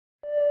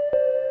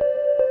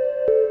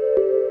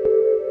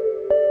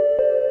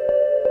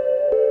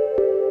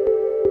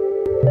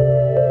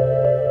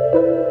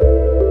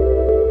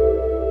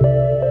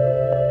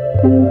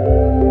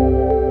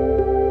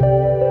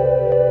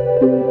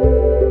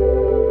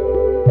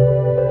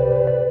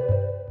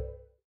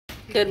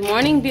Good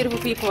morning, beautiful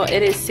people.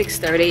 It is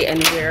 6:30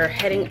 and we're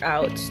heading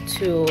out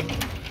to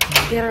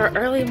get our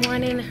early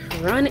morning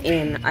run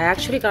in. I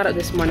actually got up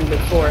this morning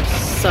before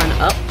sun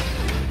up,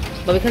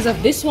 but because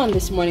of this one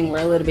this morning we're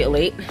a little bit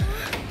late.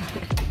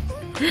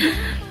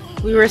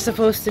 We were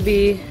supposed to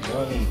be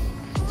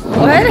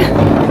what?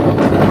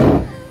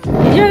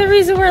 You're the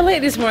reason we're late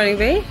this morning,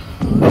 babe.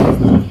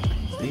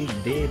 Big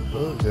dead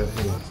bugs out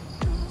here.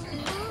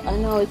 I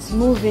know it's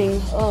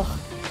moving. Oh.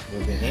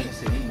 Well, they ain't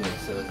said either,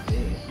 so it's dead.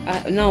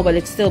 No, but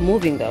it's still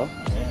moving though.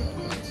 Yeah,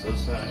 I'm so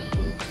sorry,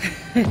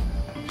 boo.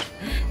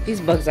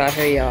 These bugs out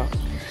here, y'all.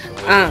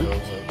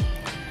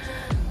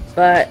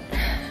 But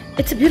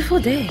it's a beautiful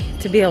day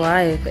to be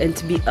alive and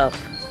to be up.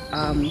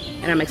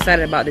 And I'm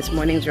excited about this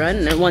morning's run.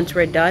 And once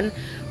we're done,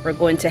 we're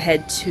going to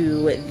head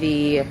to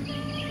the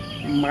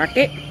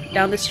market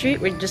down the street.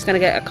 We're just gonna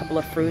get a couple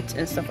of fruits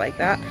and stuff like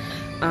that.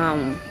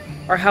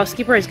 Our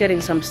housekeeper is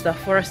getting some stuff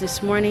for us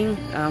this morning.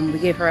 We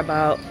gave her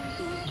about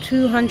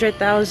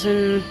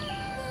 200,000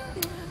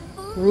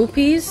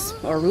 rupees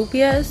or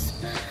rupias.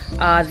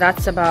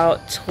 That's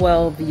about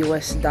 $12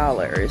 US.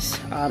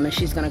 And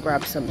she's gonna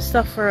grab some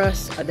stuff for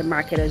us at the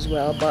market as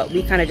well, but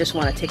we kind of just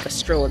want to take a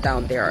stroll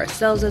down there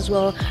ourselves as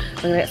well.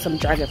 We're gonna get some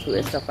dragon fruit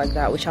and stuff like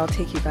that, which I'll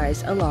take you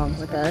guys along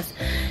with us.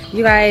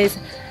 You guys,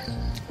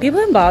 people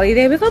in Bali,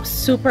 they wake up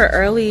super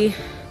early.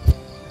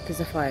 There's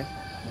a fly.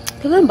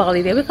 People in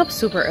Bali, they wake up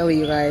super early,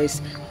 you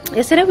guys.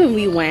 Yesterday when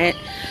we went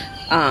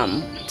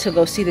to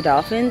go see the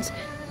dolphins,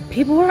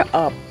 people were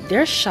up.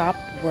 Their shop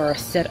were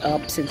set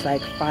up since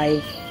like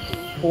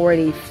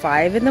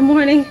 5:45 in the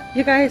morning.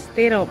 You guys,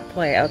 they don't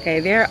play, okay?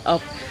 They're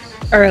up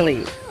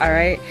early, all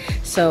right?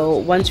 So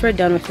once we're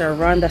done with our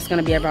run, that's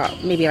gonna be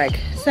about maybe like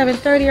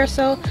 7:30 or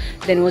so,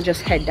 then we'll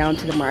just head down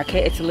to the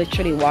market. It's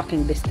literally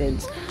walking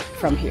distance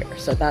from here.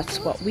 So that's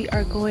what we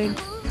are going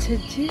to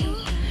do.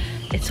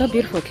 It's so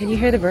beautiful. Can you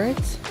hear the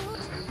birds?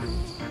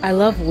 I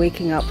love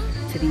waking up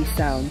to these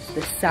sounds,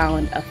 the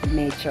sound of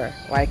nature,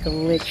 like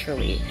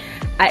literally.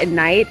 At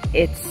night,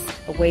 it's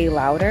way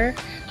louder,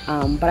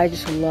 but I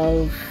just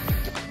love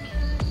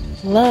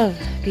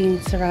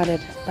being surrounded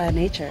by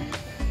nature,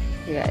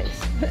 you guys.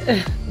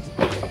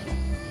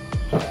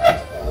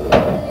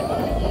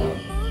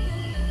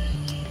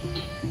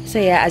 So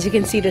yeah, as you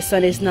can see, the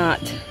sun is not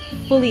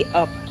fully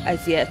up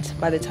as yet.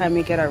 By the time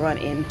we get our run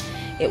in,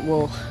 it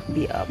will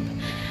be up.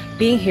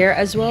 Being here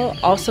as well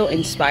also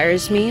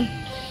inspires me,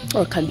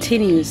 or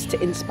continues to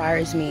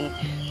inspires me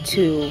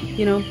to,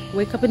 you know,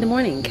 wake up in the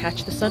morning,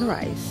 catch the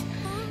sunrise.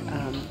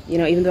 You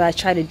know, even though I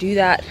try to do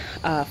that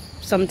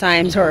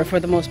sometimes, or for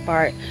the most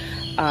part,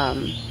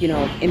 you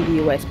know, in the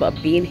US, but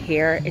being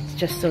here, it's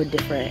just so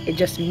different. It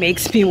just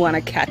makes me want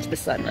to catch the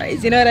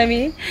sunrise, you know what I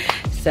mean?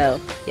 So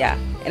yeah,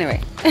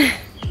 anyway.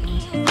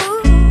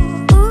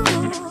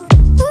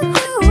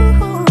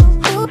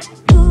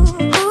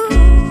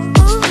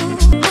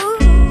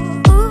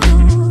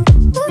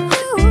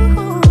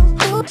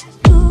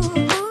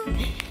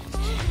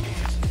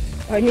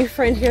 Our new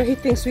friend here, he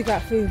thinks we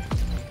got food.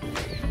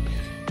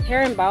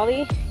 Here in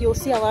Bali, you'll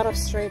see a lot of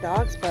stray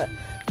dogs, but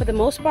for the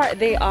most part,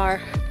 they are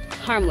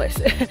harmless.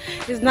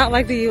 It's not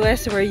like the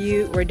US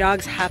where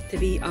dogs have to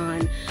be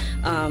on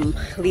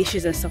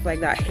leashes and stuff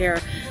like that.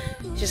 Here,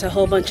 just a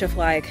whole bunch of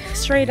like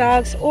stray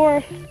dogs,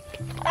 or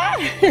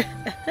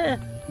a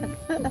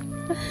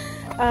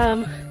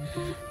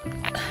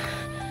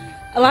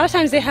lot of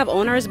times they have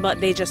owners, but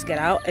they just get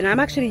out. And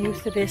I'm actually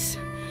used to this,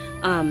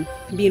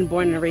 being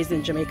born and raised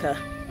in Jamaica.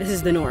 This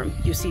is the norm.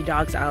 You see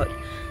dogs out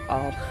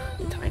all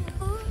the time.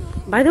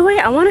 By the way,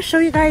 I want to show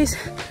you guys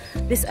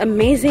this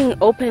amazing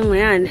open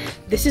land.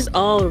 This is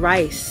all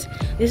rice.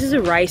 This is a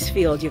rice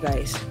field, you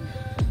guys.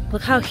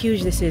 Look how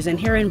huge this is. And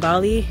here in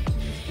Bali,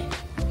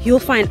 you'll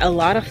find a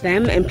lot of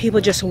them and people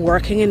just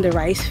working in the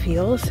rice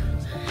fields.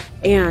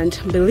 And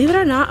believe it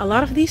or not, a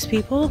lot of these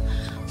people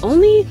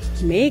only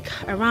make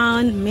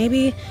around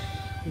maybe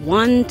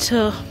 $1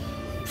 to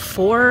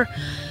 $4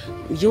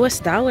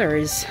 US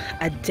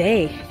a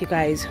day, you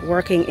guys,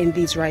 working in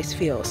these rice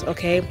fields,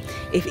 okay?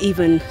 If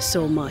even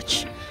so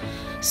much.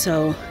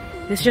 So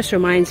this just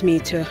reminds me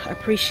to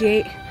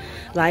appreciate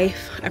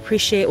life,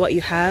 appreciate what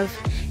you have,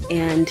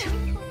 and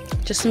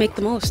just make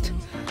the most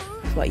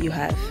of what you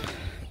have.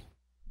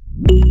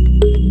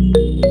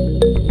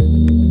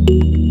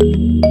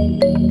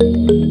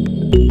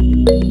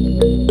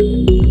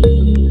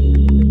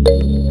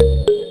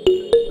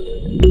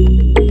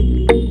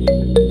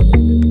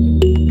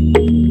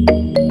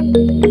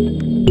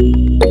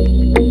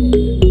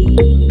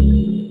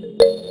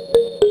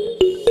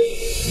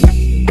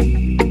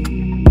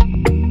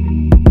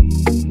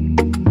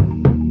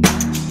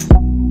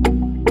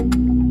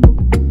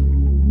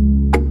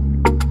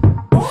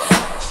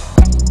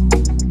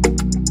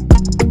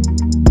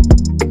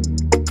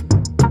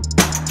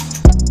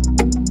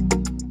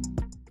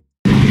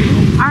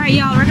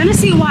 Y'all, we're gonna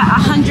see what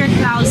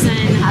 100,000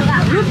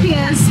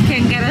 rupees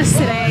can get us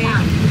today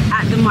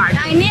at the market.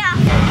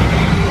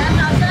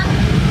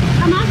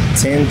 Come on.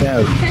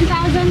 10,000.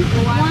 10,000.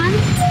 One.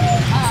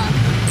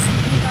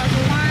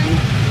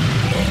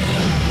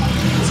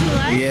 2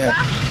 left. Yeah.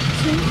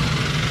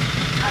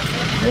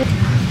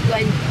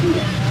 21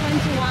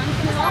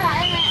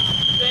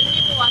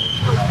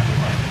 kilo.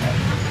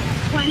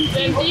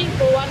 20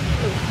 for 1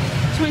 kilo.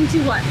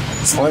 21.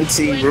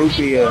 20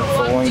 rupiah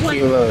for 1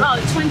 kilo. Oh,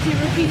 20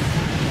 rupees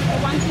for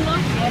 1 kilo?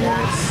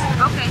 Yes.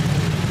 Okay.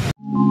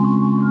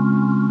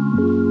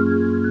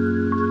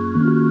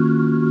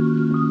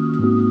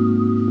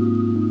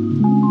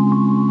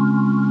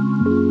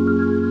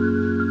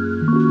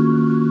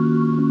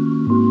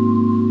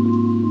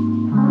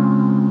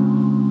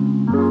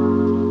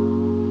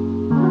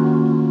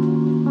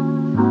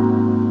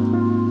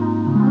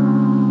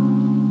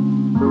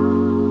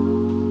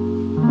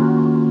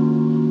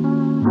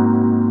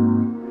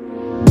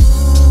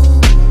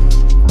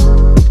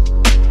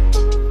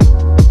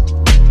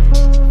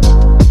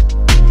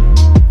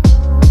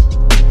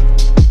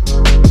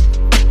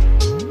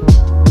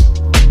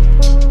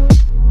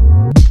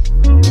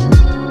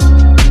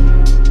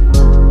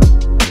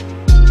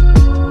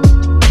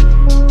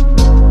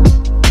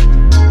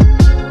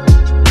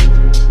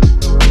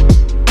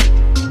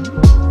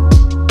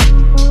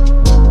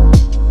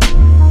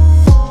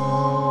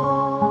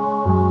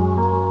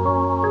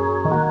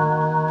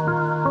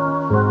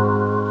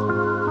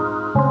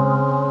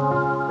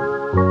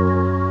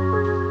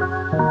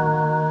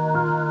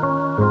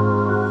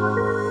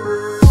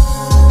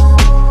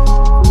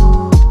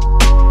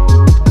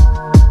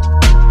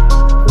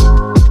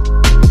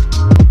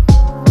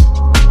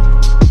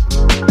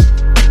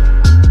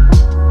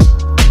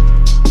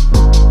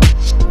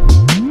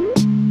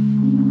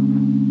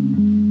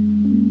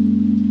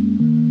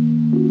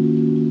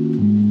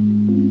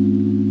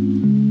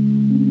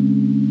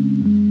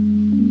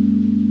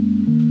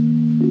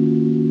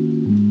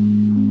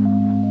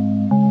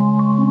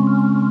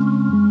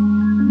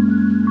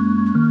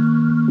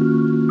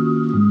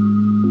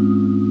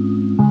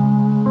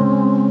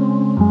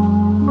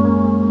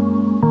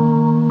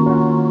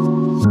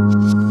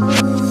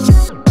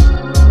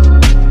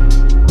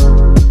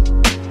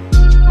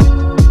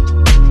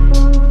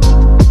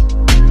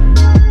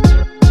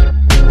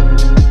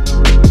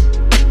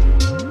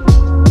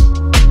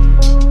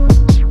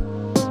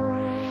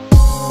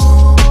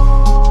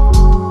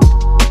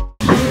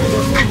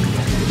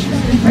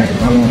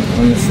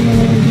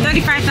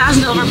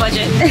 $35,000 over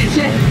budget. Thank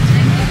you.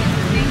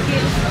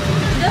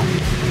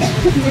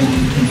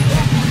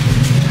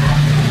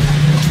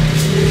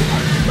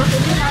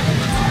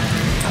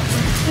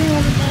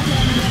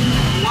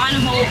 One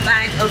whole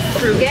bag of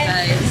fruit,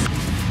 guys.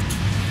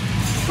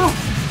 Oh.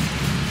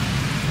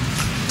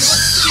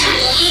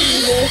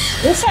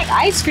 Looks like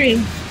ice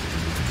cream.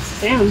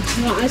 Damn,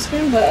 you want ice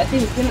cream? But I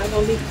think we're not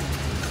gonna be.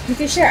 You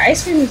can share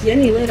ice cream with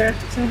Jenny later.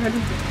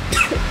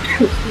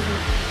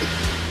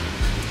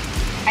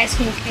 Ice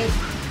cream cake.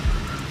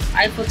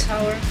 Eiffel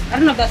Tower. I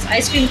don't know if that's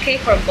ice cream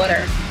cake or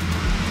butter.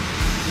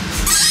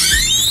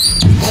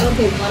 I don't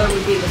think butter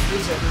would be in the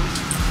freezer.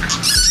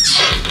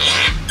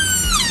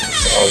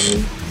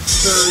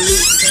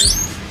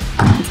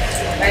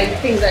 Like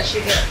things that she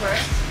get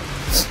first.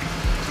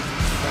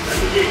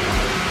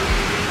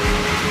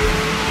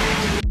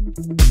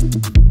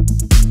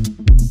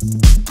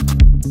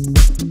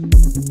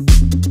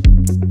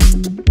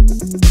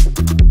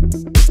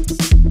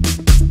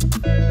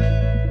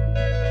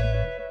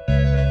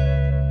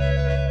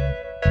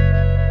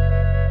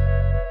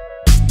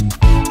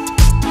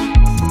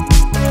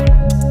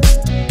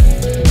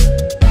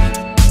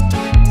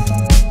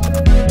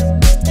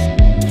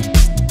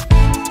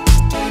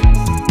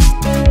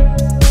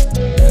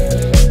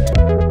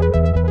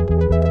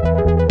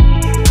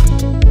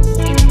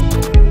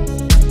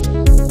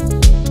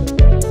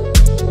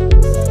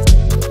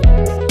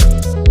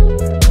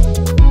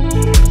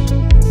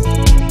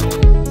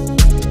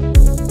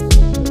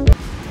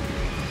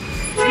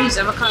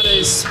 Avocado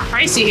is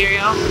pricey here,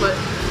 y'all, but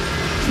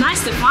it's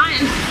nice to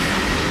find.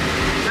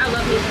 I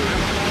love it.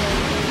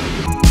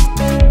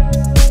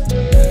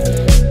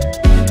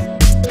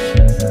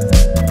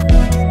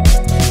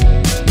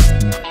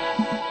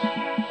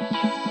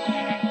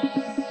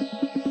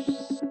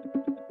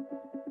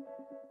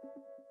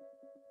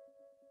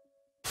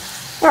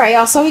 All right,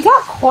 y'all. So we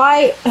got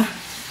quite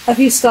a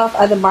few stuff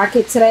at the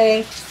market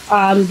today.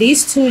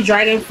 These two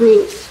dragon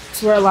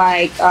fruits were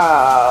like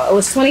it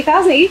was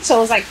 20,000 each, so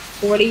it was like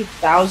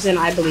 40,000,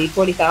 I believe,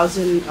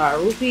 40,000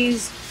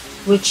 rupees,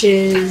 which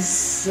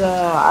is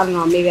I don't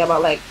know, maybe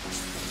about like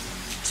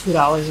 $2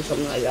 or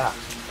something like that.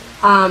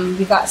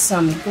 We got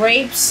some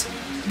grapes.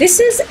 This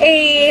is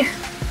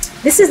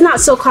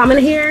not so common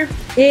here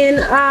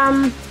in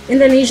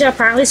Indonesia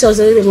apparently, so it's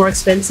a little bit more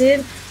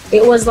expensive.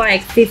 It was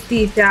like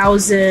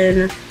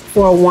 50,000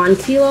 for 1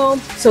 kilo,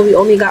 so we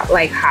only got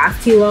like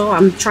half kilo.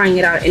 I'm trying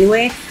it out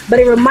anyway, but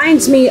it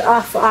reminds me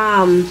of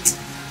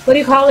what do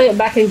you call it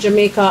back in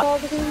Jamaica?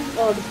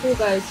 Oh, the pool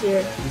guy is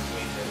here.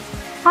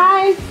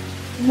 Hi,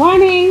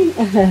 morning.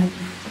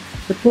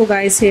 The pool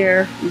guy is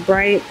here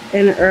bright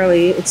and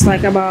early. It's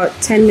like about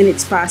 10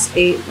 minutes past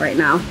 8 right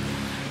now.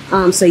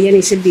 So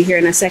Yenny should be here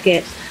in a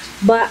second.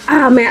 But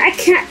oh man, I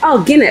can't.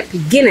 Oh,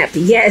 Guinep,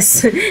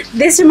 yes.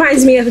 This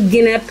reminds me of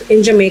Guinep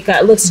in Jamaica.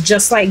 It looks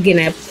just like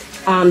Guinep.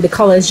 The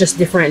color is just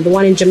different. The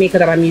one in Jamaica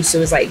that I'm used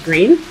to is like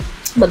green,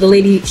 but the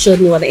lady showed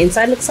me what the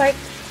inside looks like,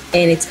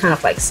 and it's kind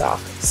of like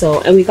soft.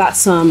 So, and we got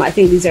some, I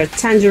think these are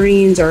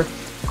tangerines or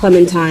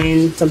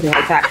clementine, something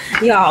like that.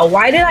 Y'all,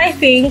 why did I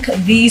think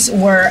these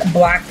were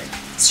black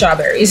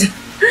strawberries?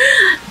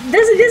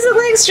 Doesn't this look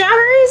like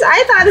strawberries?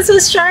 I thought this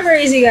was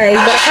strawberries, you guys,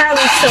 but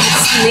apparently some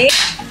snake.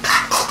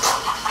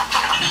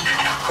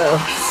 Oh.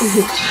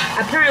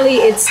 Apparently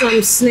it's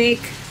some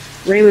snake.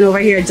 Raymond over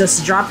here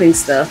just dropping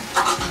stuff.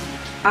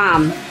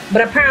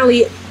 But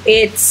apparently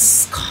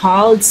it's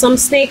called some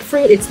snake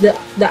fruit. It's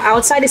the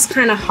outside is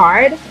kind of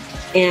hard,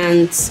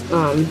 and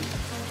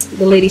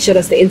the lady showed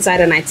us the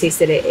inside, and I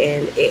tasted it,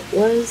 and it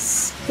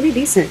was pretty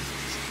decent.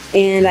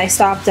 And I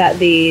stopped at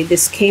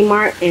this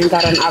Kmart and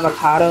got an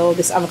avocado.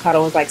 This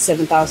avocado was like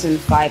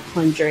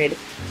 7,500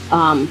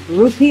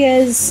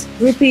 rupees.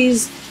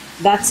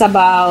 That's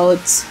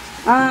about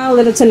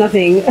little to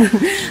nothing.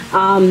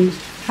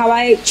 How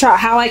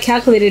I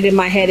calculated in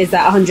my head is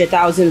that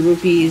 100,000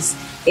 rupees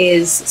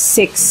is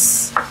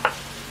 $6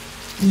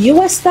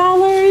 US.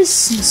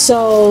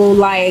 So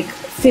like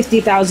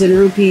 50,000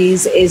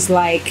 rupees is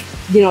like,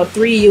 you know,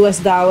 $3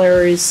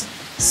 US.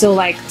 So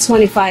like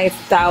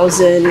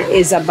 25,000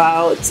 is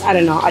about, I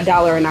don't know,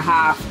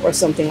 $1.50 or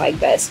something like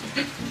this.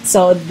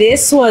 So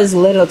this was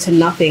little to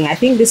nothing. I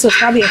think this was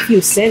probably a few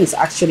cents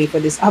actually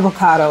for this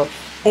avocado.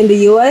 In the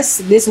US,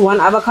 this one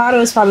avocado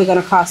is probably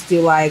gonna cost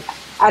you like,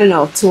 I don't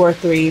know, $2 or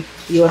 $3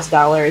 US.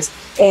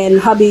 And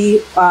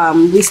hubby,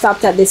 we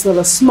stopped at this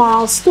little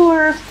small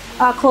store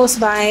close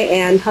by,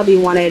 and hubby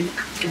wanted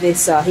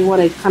this, he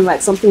wanted kind of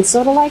like something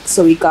soda-like,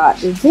 so we got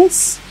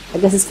this. I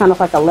guess it's kind of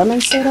like a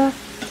lemon soda.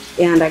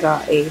 And I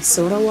got a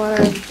soda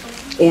water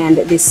and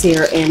this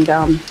here,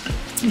 and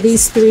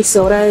these 3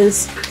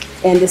 sodas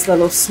and this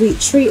little sweet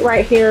treat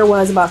right here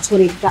was about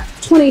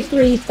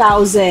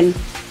 23,000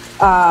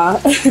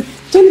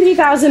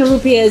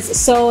 rupees.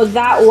 So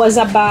that was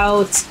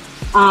about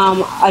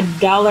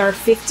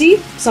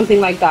 $1.50, something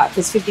like that,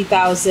 because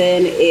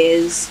 50,000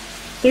 is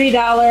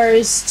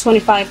 $3,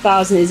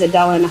 25,000 is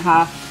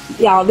 $1.50.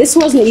 Y'all, this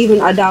wasn't even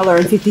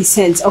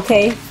 $1.50,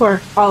 okay,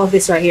 for all of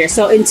this right here.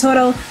 So in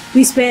total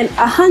we spent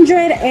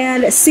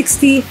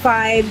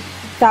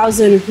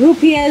 165,000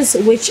 rupees,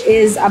 which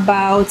is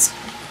about,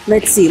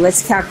 let's see,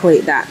 let's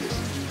calculate that,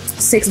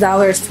 $6,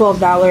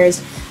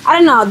 $12, I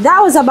don't know,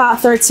 that was about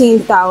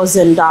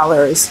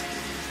 $13,000.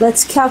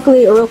 Let's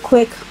calculate real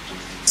quick.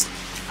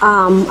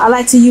 I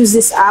like to use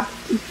this app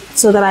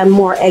so that I'm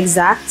more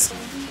exact.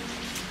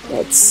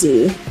 Let's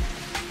see,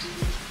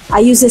 I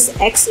use this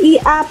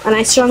XE app, and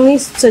I strongly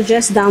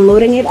suggest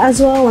downloading it as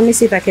well. Let me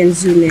see if I can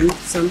zoom in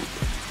some.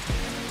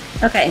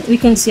 Okay, we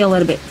can see a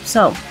little bit.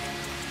 So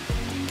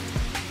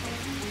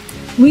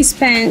we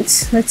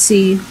spent, let's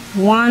see,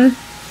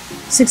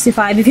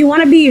 165. If you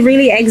want to be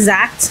really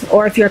exact,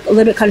 or if you're a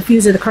little bit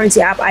confused with the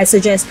currency app, I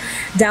suggest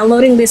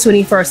downloading this when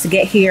you first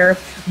get here.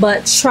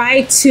 But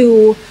try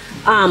to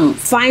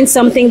find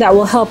something that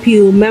will help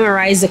you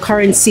memorize the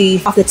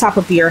currency off the top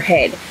of your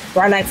head.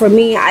 Right, like for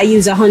me, I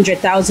use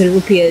 100,000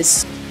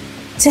 rupees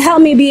to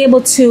help me be able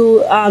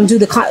to do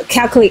the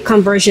calculate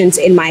conversions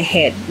in my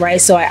head,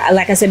 right? So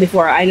like I said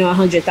before, I know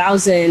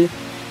 100,000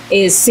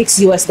 is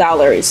 $6 US,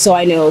 so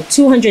I know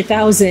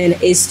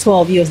 200,000 is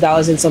 $12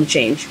 US and some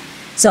change.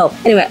 So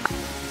anyway,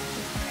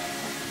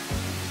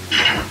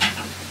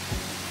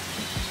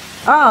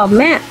 oh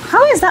man,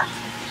 how is that?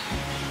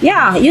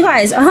 Yeah, you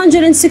guys,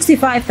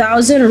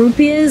 165,000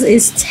 rupees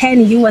is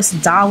 $10 US.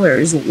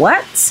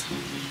 What?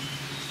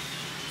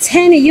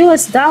 $10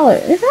 US. Is that?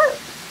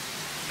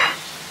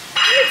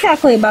 Let me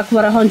calculate back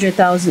what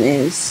 100,000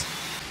 is.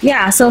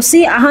 Yeah, so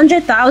see,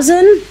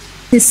 100,000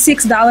 is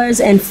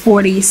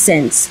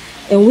 $6.40,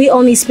 and we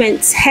only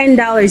spent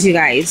 $10, you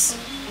guys.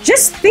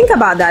 Just think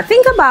about that.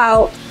 Think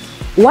about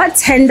what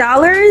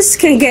 $10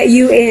 can get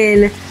you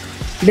in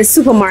the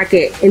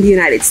supermarket in the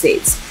United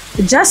States.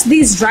 Just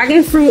these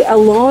dragon fruit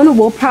alone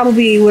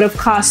would have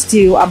cost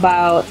you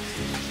about,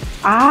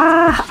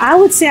 I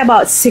would say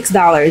about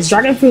 $6.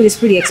 Dragon fruit is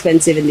pretty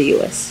expensive in the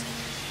US,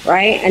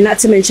 right? And not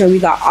to mention we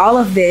got all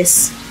of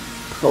this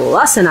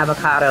plus an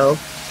avocado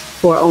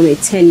for only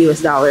 $10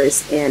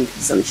 US and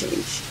some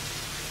change.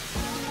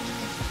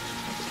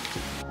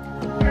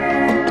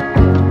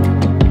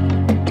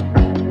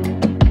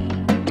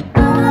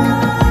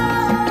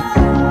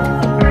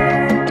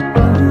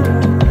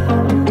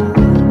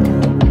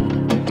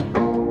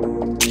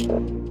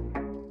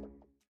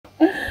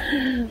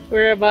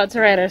 We're about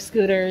to ride our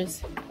scooter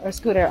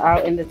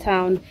out in the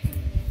town.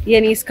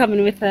 Yeni's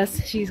coming with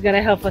us. She's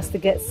gonna help us to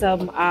get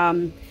some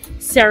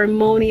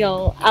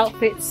ceremonial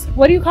outfits.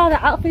 What do you call the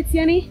outfits,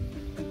 Yeni?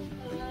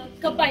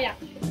 Kabayak.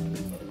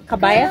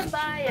 Kabayak?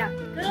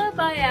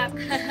 Kabayak.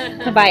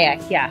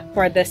 Kabayak, yeah,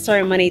 for the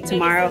ceremony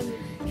tomorrow.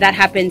 That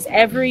happens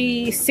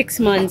every 6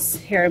 months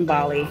here in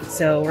Bali.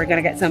 So we're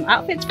gonna get some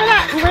outfits for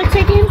that. We're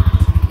taking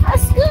a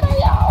scooter,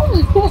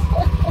 y'all.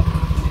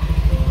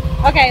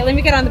 Okay, let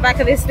me get on the back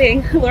of this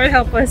thing. Lord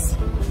help us.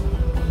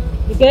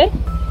 You good?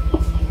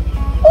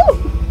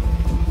 Ooh.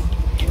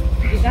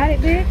 You got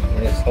it, babe?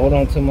 Just hold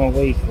on to my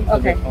waist. And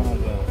okay. Put the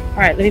phone down. All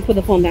right, let me put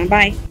the phone down.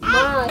 Bye.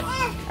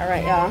 All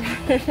right, y'all.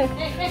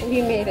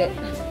 We made it.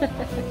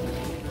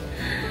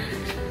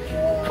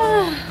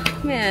 Oh,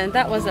 man,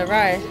 that was a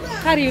ride.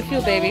 How do you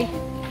feel, baby?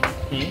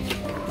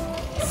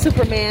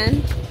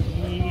 Superman.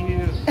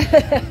 Yeah.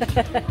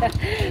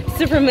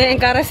 Superman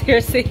got us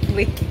here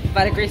safely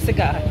by the grace of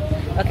God.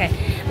 Okay,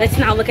 let's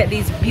now look at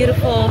these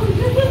beautiful.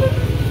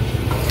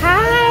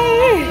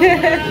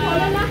 Hi.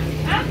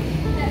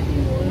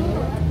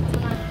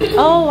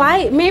 Oh,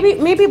 white.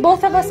 Maybe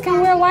both of us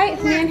can wear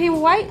white. Me and him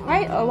white,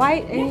 right? Or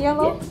white and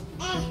yellow.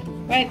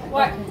 Right.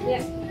 White,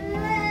 yeah.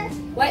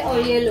 White or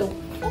yellow,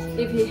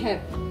 if you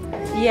have.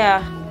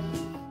 Yeah.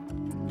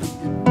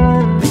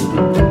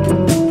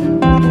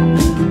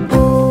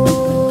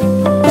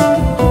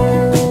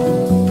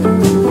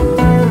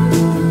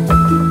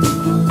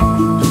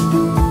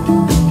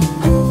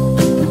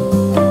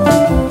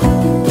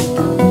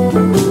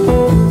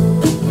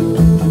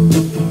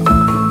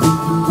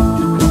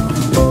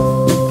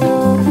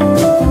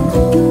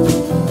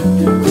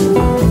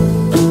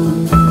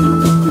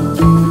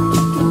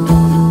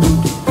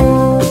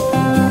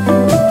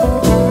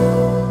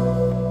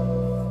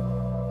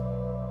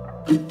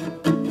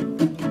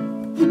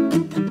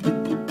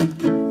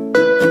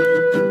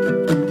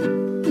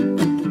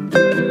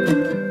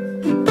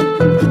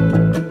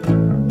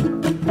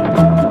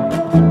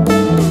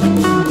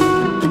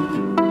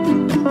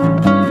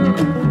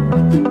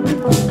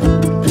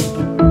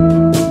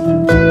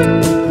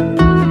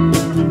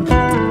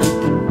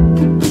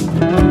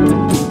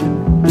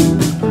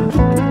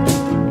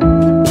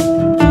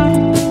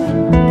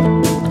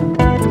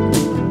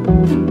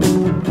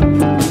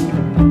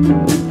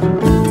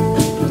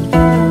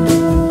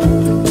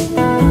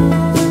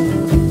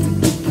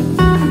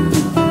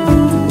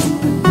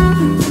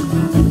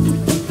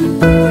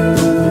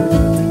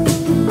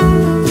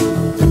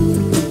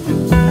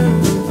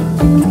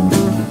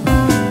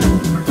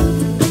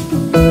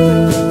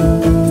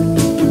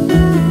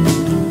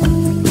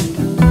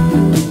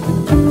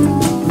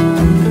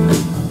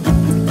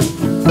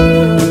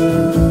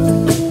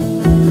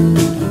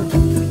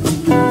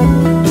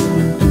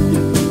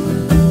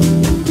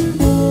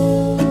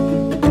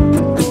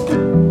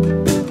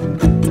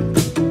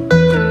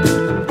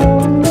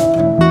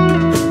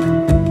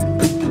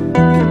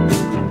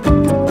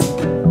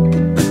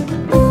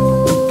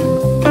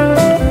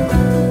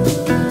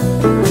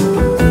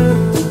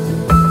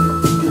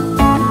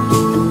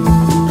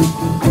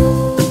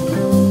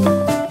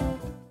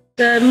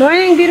 Good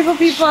morning, beautiful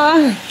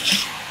people.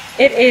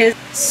 It is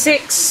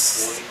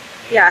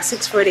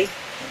 6:40.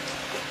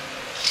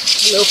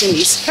 Let me open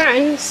these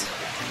curtains.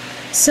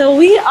 So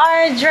we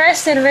are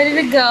dressed and ready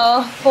to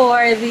go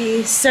for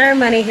the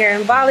ceremony here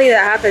in Bali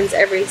that happens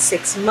every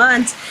 6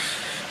 months.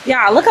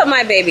 Y'all, look at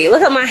my baby.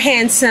 Look at my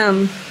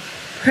handsome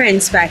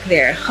prince back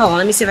there. Hold on,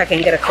 let me see if I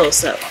can get a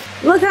close-up.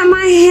 Look at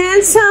my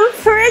handsome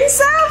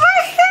prince over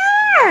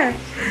here.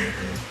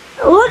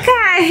 Look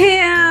at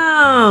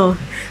him.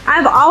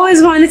 I've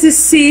always wanted to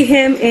see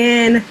him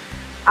in,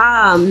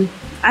 I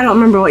don't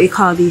remember what you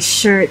call these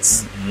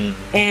shirts,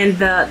 and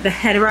the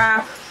head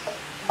wrap.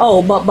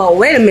 Oh, but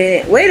wait a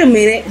minute.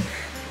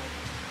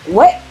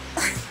 What?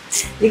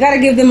 You gotta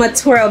give them a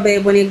twirl,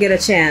 babe, when you get a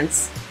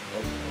chance.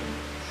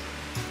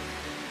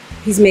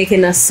 He's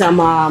making us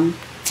some,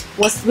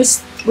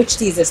 which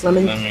tea is this?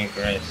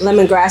 Lemongrass.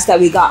 Lemongrass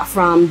that we got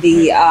from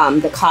the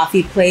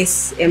coffee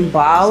place in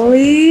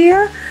Bali.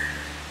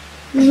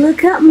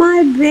 Look at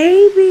my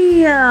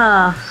baby.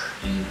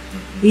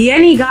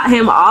 Yenny got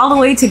him all the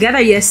way together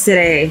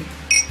yesterday.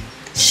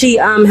 She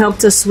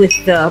helped us with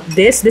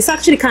this. This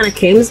actually kind of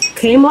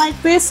came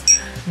like this.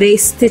 They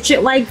stitch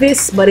it like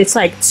this, but it's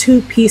like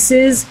 2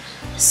 pieces.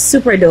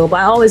 Super dope.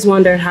 I always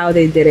wondered how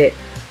they did it.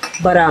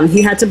 But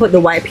he had to put the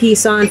white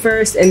piece on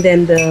first and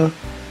then the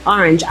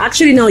orange.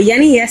 Actually, no,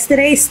 Yenny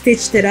yesterday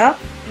stitched it up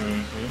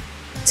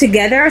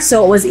together,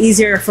 so it was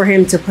easier for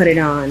him to put it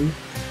on.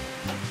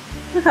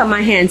 Look at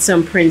my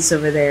handsome prince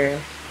over there.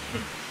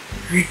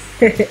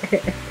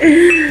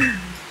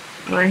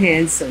 My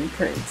handsome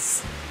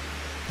prince.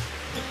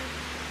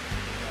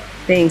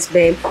 Thanks,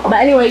 babe. But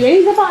anyway,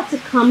 Yenny's about to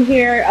come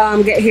here,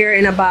 get here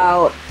in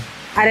about,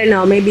 I don't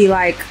know, maybe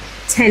like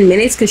 10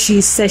 minutes, because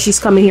she says she's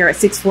coming here at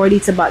 6:40.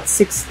 It's about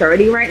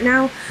 6:30 right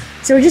now.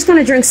 So we're just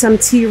gonna drink some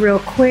tea real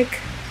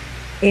quick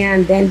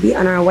and then be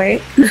on our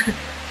way.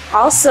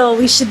 Also,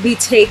 we should be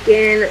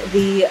taking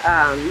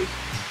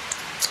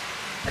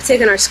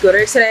our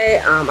scooter today.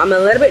 I'm a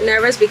little bit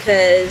nervous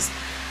because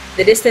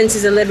the distance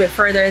is a little bit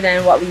further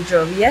than what we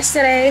drove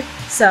yesterday.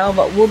 So,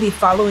 but we'll be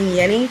following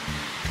Yenny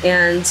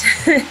and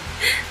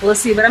we'll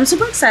see. But I'm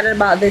super excited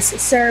about this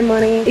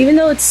ceremony. Even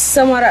though it's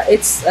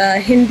a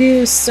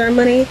Hindu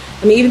ceremony,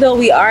 I mean, even though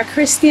we are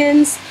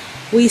Christians,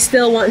 we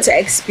still want to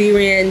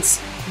experience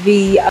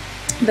the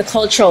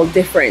cultural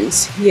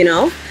difference, you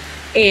know,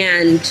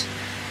 and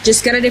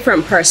just get a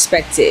different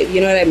perspective,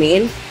 you know what I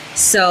mean?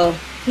 So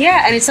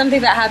yeah, and it's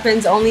something that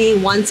happens only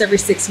once every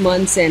 6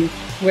 months, and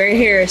we're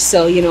here,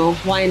 so you know,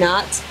 why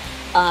not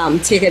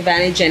take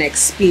advantage and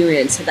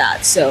experience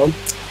that. So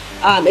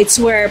it's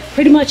where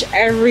pretty much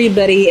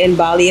everybody in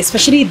Bali,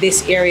 especially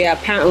this area,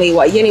 apparently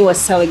what Yeni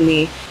was telling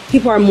me,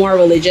 people are more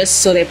religious,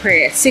 so they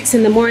pray at 6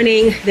 in the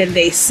morning, then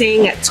they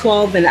sing at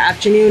 12 in the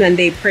afternoon, and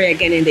they pray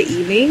again in the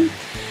evening.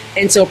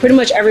 And so pretty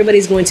much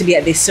everybody's going to be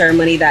at this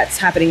ceremony that's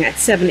happening at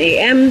 7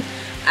 a.m.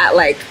 at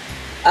like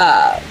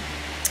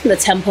the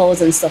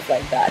temples and stuff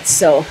like that.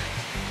 So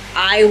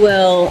I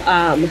will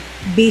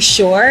be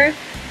sure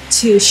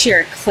to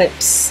share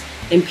clips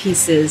and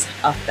pieces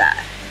of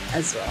that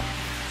as well.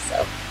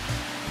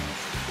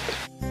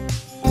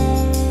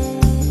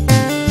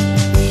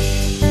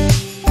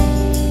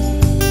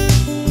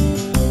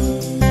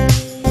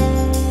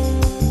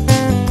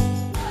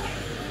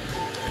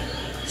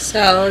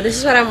 So this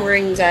is what I'm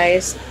wearing,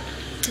 guys.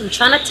 I'm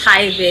trying to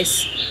tie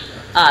this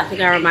thing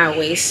around my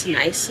waist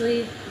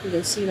nicely. You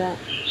can see that.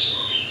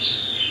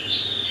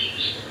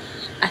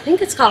 I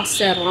think it's called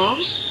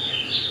sarong.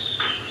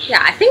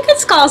 Yeah, I think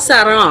it's called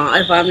sarong,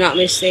 if I'm not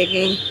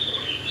mistaken.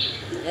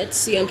 Let's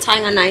see, I'm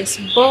tying a nice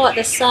bow at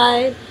the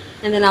side,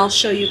 and then I'll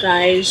show you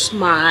guys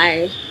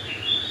my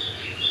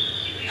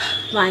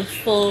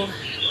full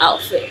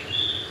outfit.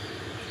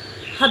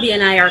 Hubby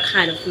and I are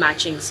kind of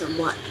matching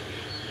somewhat.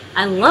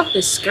 I love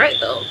this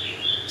skirt though.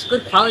 It's a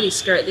good quality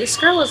skirt. This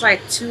skirt was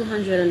like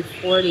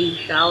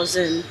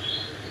 240,000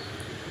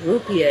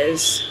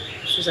 rupees,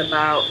 which is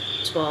about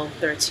 12,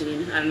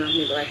 13. I don't know,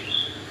 maybe like.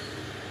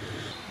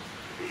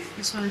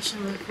 Just want to show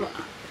my foot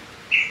up.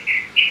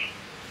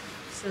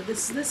 So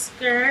this is the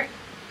skirt.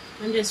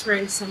 I'm just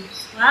wearing some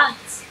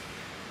flats.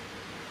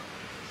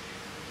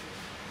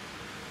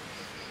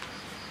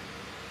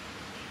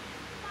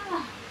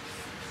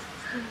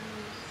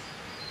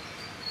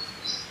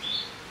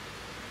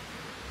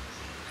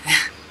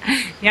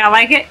 Yeah, I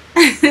like it.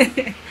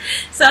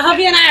 So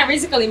hubby and I are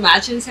basically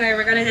matching, so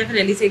we're gonna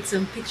definitely take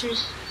some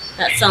pictures.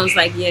 That sounds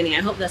like Yeni.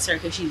 I hope that's her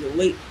because she's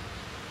awake.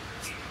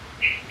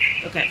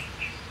 Okay.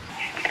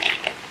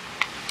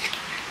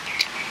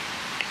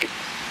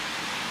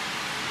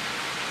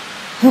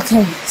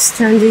 Okay, let's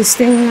turn this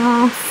thing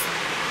off.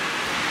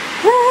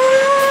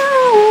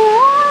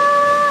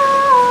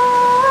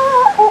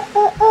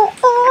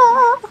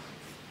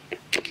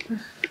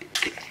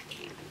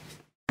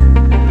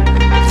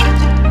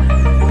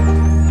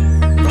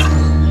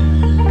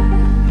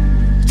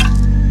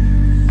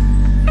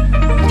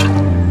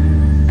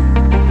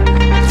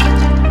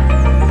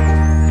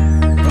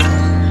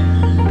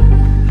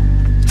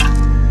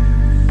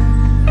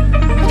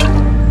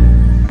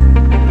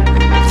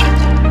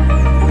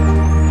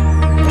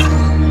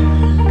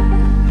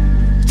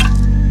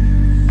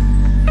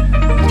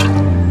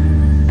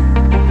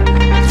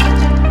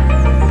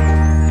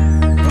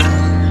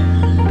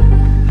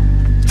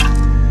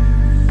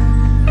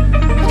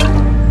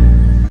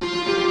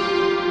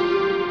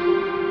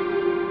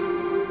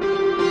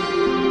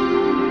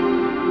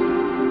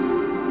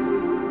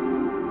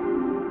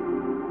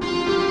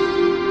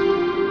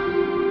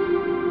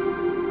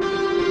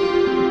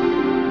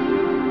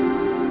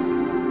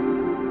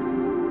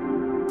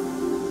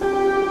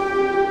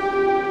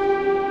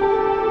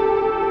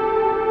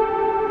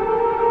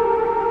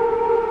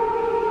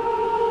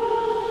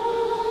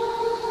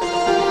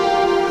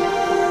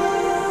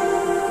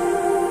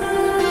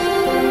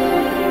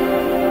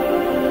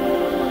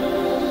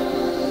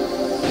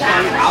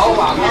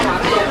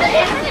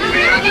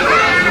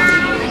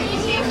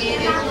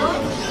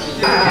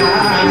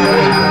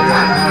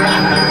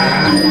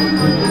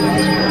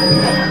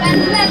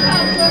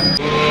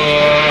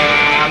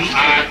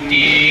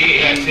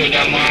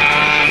 Sudah